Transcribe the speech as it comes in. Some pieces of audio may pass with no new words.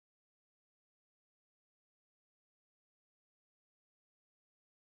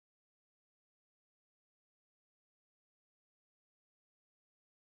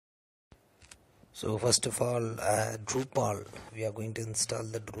So first of all, Drupal, we are going to install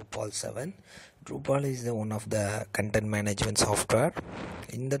the Drupal 7. Drupal is one of the content management software.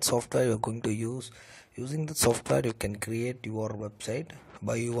 In that software, you are going to using the software, you can create your website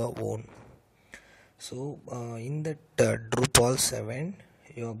by your own. So in that Drupal 7,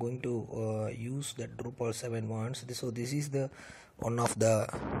 you are going to use the Drupal 7 once. So this is the one of the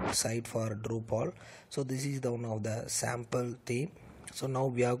site for Drupal. So this is the one of the sample theme. So now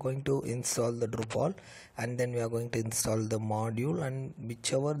we are going to install the Drupal, and then we are going to install the module, and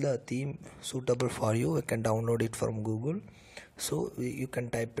whichever the theme suitable for you, you can download it from Google. So you can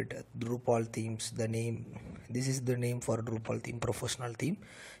type it Drupal themes, the name. This is the name for Drupal theme, professional theme.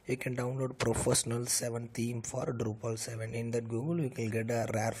 You can download professional 7 theme for Drupal 7. In that Google you will get a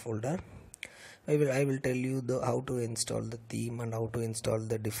rare folder. I will tell you how to install the theme and how to install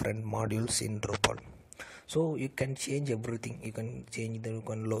the different modules in Drupal. So you can change everything. You can change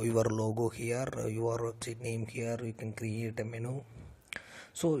your logo here, your website name here. You can create a menu.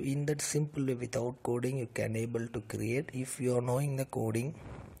 So in that simple way, without coding, you can able to create. If you are knowing the coding,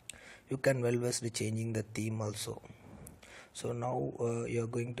 you can well versed changing the theme also. So now you are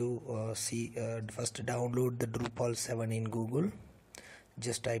going to see first download the Drupal 7 in Google.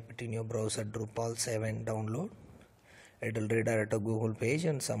 Just type it in your browser, Drupal 7 download. It will redirect a Google page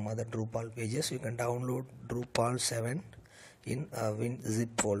and some other Drupal pages. You can download Drupal 7 in a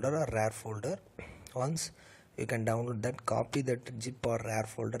zip folder or rar folder. Once you can download that, copy that zip or rar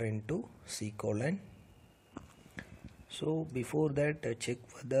folder into C:. So before that, check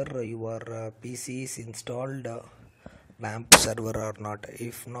whether your PC is installed WAMP server or not.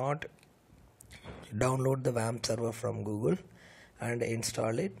 If not, download the WAMP server from Google and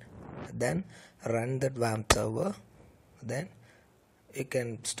install it. Then run that WAMP server. Then you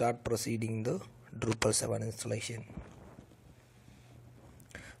can start proceeding the Drupal 7 installation.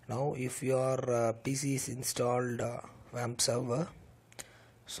 Now if your PC is installed WAMP server,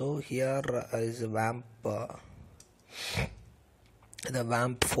 so here is a WAMP, the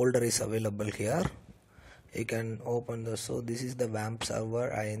WAMP folder is available here. You can open the, so this is the WAMP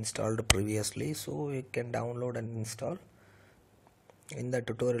server I installed previously, so you can download and install. In the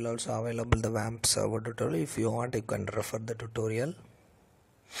tutorial also available the WAMP server tutorial. If you want, you can refer the tutorial.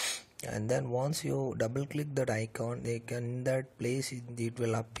 And then once you double click that icon, they can, in that place it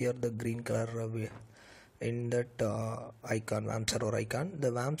will appear the green color in that icon, WAMP server icon. The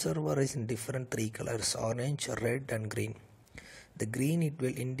WAMP server is in different 3 colors: orange, red and green. The green, it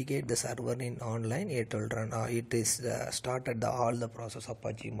will indicate the server in online. It will run. It is started all the process,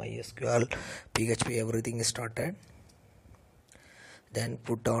 Apache, MySQL, PHP, everything is started. Then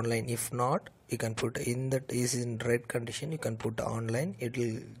put online. If not, you can put in that is in red condition, you can put online. It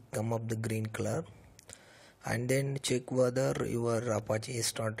will come up the green color. And then check whether your Apache is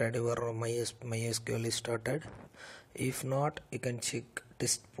started, your MySQL is started. If not, you can check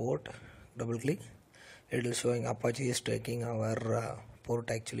test port. Double click. It will showing Apache is taking our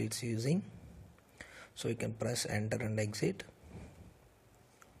port actually it's using. So you can press enter and exit.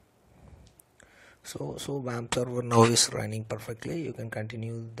 So WAMP server now is running perfectly. You can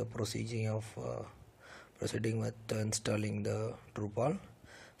continue the procedure of proceeding with installing the Drupal.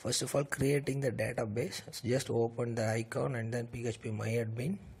 First of all, creating the database. Just open the icon and then PHP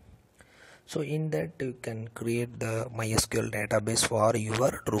myadmin. So in that you can create the MySQL database for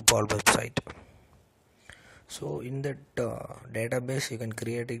your Drupal website. So in that database you can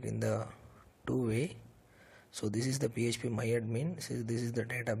create it in the 2 way. So this is the PHP myadmin. This is the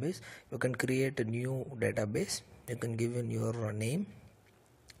database. You can create a new database. You can give in your name,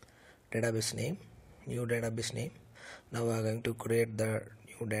 database name, new database name. Now we are going to create the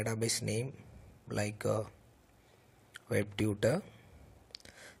new database name like web tutor.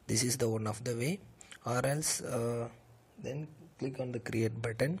 This is the one of the way. Or else then click on the create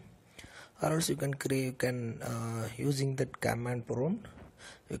button. Or else you can create, using that command prompt,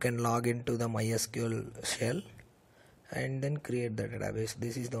 you can log into the MySQL shell and then create the database.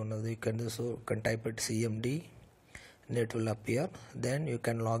 This is the one of the, you can do, so you can type it cmd and it will appear. Then you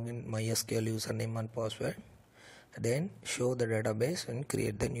can log in MySQL username and password, then show the database and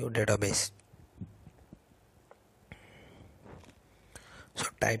create the new database. So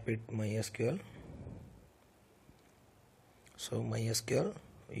type it MySQL. So MySQL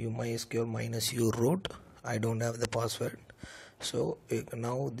minus u root. I don't have the password. So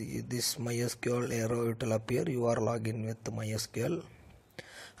now this MySQL arrow, it will appear. You are logged with the MySQL,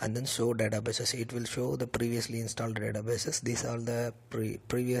 and then show databases. It will show the previously installed databases. These are the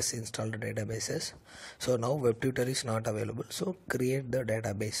previous installed databases. So now web tutor is not available. So create the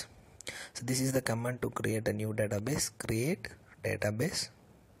database. So this is the command to create a new database. Create database,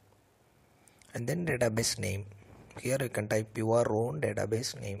 and then database name. Here you can type your own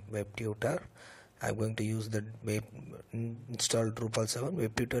database name, web tutor. I'm going to use the install Drupal 7.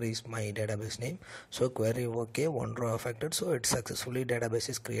 Web tutor is my database name. So query okay, one row affected, so it successfully database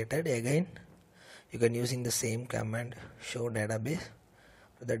is created. Again you can using the same command, show database.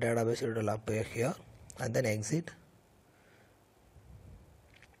 The database will appear here, and then exit.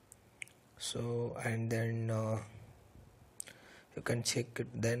 So and then you can check it,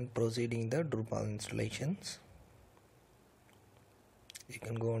 then proceeding the Drupal installations. You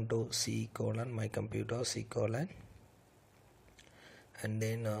can go on to my computer, and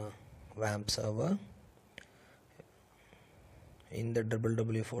then WAMP server. In the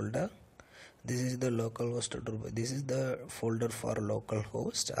www folder, this is the localhost. This is the folder for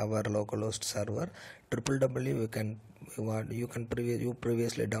localhost, our localhost server. www you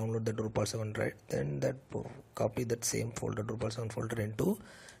previously download the Drupal 7, right? Then that copy that same folder, Drupal 7 folder, into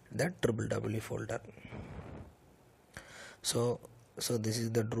that www folder. So this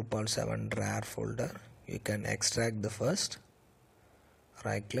is the Drupal 7 rar folder. You can extract the first,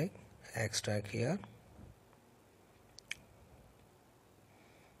 right click, extract here.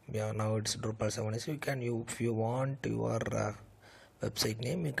 Yeah, now it's Drupal 7. So you can, if you want your website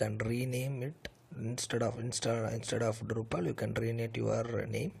name, you can rename it. Instead of Drupal, you can rename your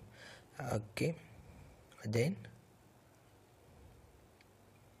name. Okay, then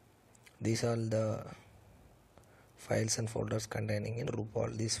these are the files and folders containing in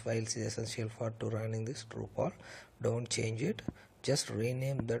Drupal. These files is essential for to running this Drupal. Don't change it, just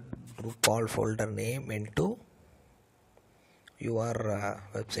rename the Drupal folder name into your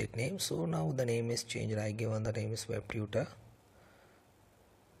website name. So now the name is changed. I given the name is web tutor.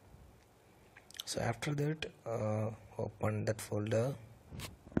 So after that open that folder.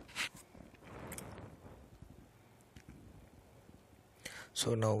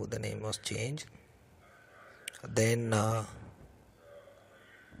 So now the name was changed. Then I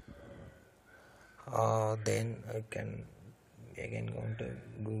can again go to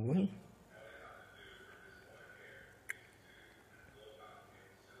Google.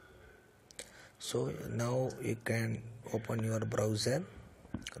 So now you can open your browser,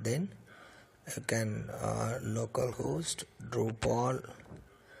 then you can localhost Drupal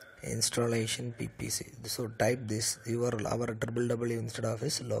installation ppc. So type this, our www instead of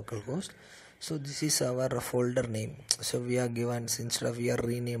is localhost. So this is our folder name. So we are given, instead of, we are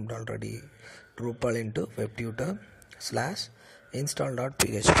renamed already Drupal into webtutor /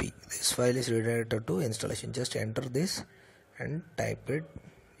 install.php. This file is redirected to installation. Just enter this and type it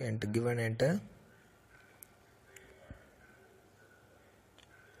and give an enter.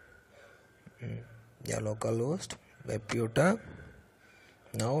 Yeah, localhost webtutor.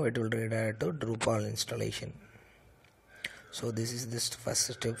 Now it will redirect to Drupal installation. So this is this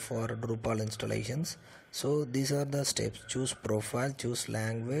first step for Drupal installations. So these are the steps: choose profile, choose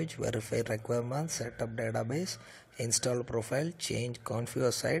language, verify requirements, set up database, install profile, change,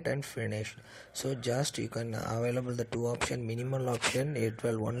 configure site, and finish. So just you can available the two option, minimal option. It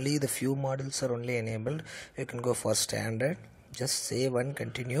will only the few modules are only enabled. You can go for standard. Just save and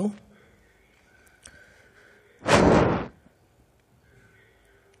continue.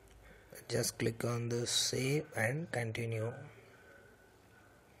 Just click on the save and continue.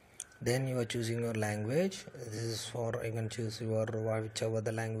 Then you are choosing your language. This is for, you can choose your whichever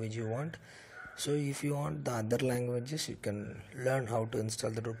the language you want. So if you want the other languages, you can learn how to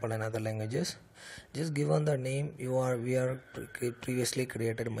install the Drupal and other languages. Just give on the name. We are previously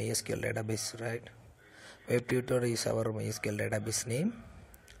created MySQL database, right? WebTutor is our MySQL database name.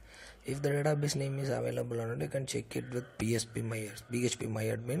 If the database name is available or not, you can check it with PHP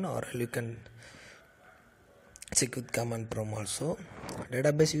myadmin, or you can check with command prompt also.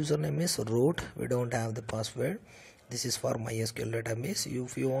 Database username is root. We don't have the password. This is for MySQL database.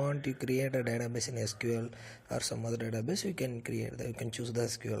 If you want to create a database in SQL or some other database, you can create that. You can choose the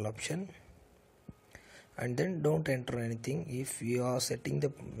SQL option, and then don't enter anything. If you are setting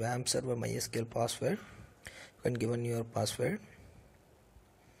the WAMP server MySQL password, you can give your password,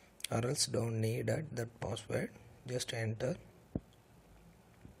 or else don't need that password. Just enter.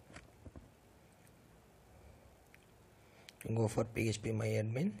 Go for PHP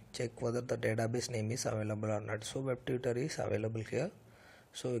myadmin, check whether the database name is available or not. So WebTutor is available here.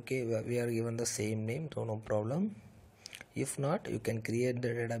 So okay, we are given the same name, so no problem. If not, you can create the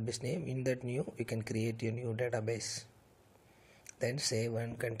database name. In that you can create a new database. Then save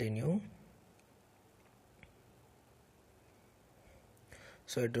and continue.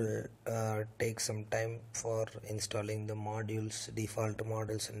 So it will take some time for installing the modules, default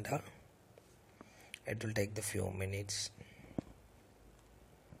modules and all. It will take the few minutes.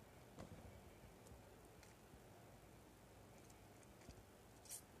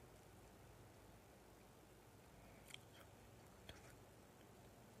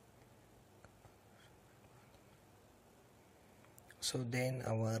 So then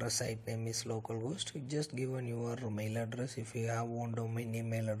our site name is localhost. You just given your mail address. If you have one domain name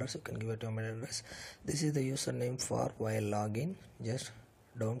mail address, you can give it your mail address. This is the username for while login. Just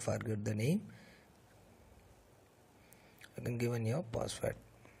don't forget the name. You can give in your password.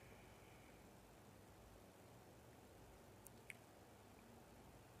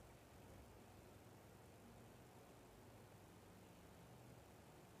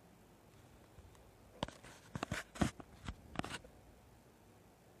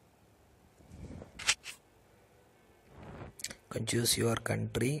 You can choose your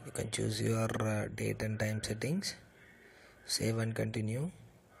country, you can choose your date and time settings, save and continue.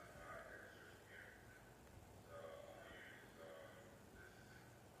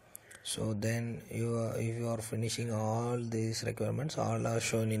 So then if you are finishing all these requirements, all are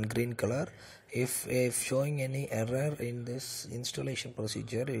shown in green color. If showing any error in this installation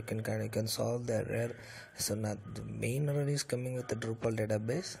procedure, you can solve the error. So not the main error is coming with the Drupal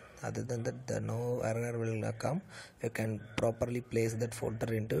database. Other than that, no error will come. You can properly place that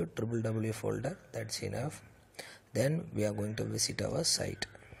folder into www folder. That's enough. Then we are going to visit our site.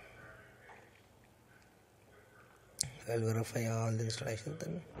 I'll verify all the installation,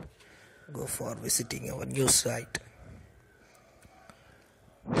 then go for visiting our new site.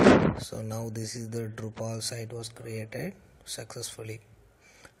 So now this is the Drupal site was created successfully.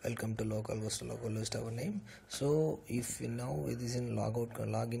 Welcome to localhost our name. So if now it is in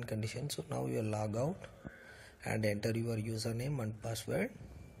login condition, so now you log out and enter your username and password.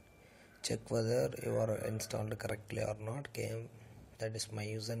 Check whether you are installed correctly or not. That is my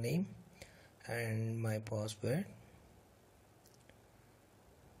username and my password.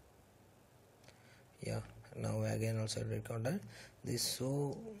 Yeah, now again also record this.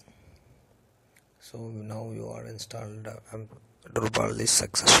 So now you are installed Drupal is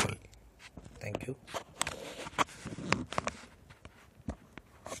successful. Thank you.